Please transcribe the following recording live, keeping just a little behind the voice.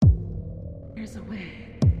Here's a wig,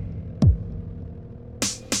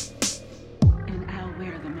 and I'll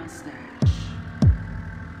wear the mustache.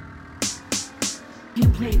 You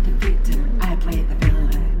played the victim, I played the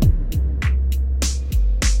villain.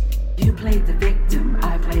 You played the victim,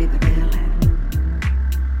 I played the villain.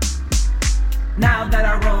 Now that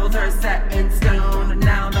our roles are set in stone,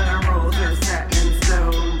 now that our roles are set in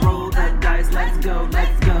stone, roll the dice, let's go,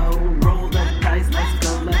 let's go. Roll the dice, let's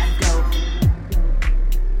go, let's go.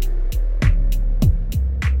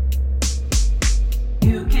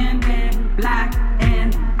 You can wear black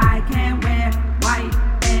and I can wear white,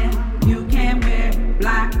 and you can wear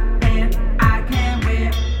black and I can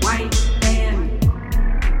wear white, and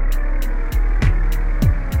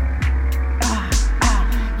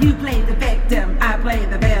you play the victim, I play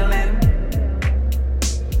the villain.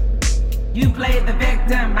 You play the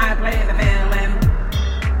victim, I play the villain.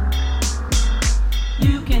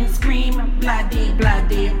 You can scream bloody,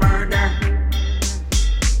 bloody murder.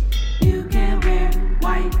 You can wear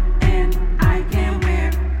white and I can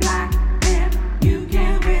wear black, and you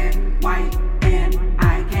can wear white and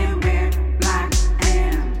I can wear black,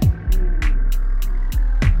 and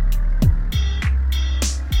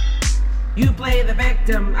you play the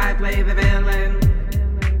victim, I play the villain.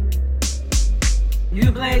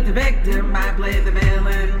 You play the victim, I play the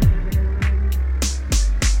villain.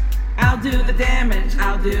 I'll do the damage,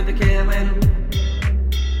 I'll do the killing.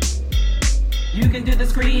 You can do the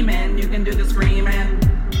screaming, you can do the screaming.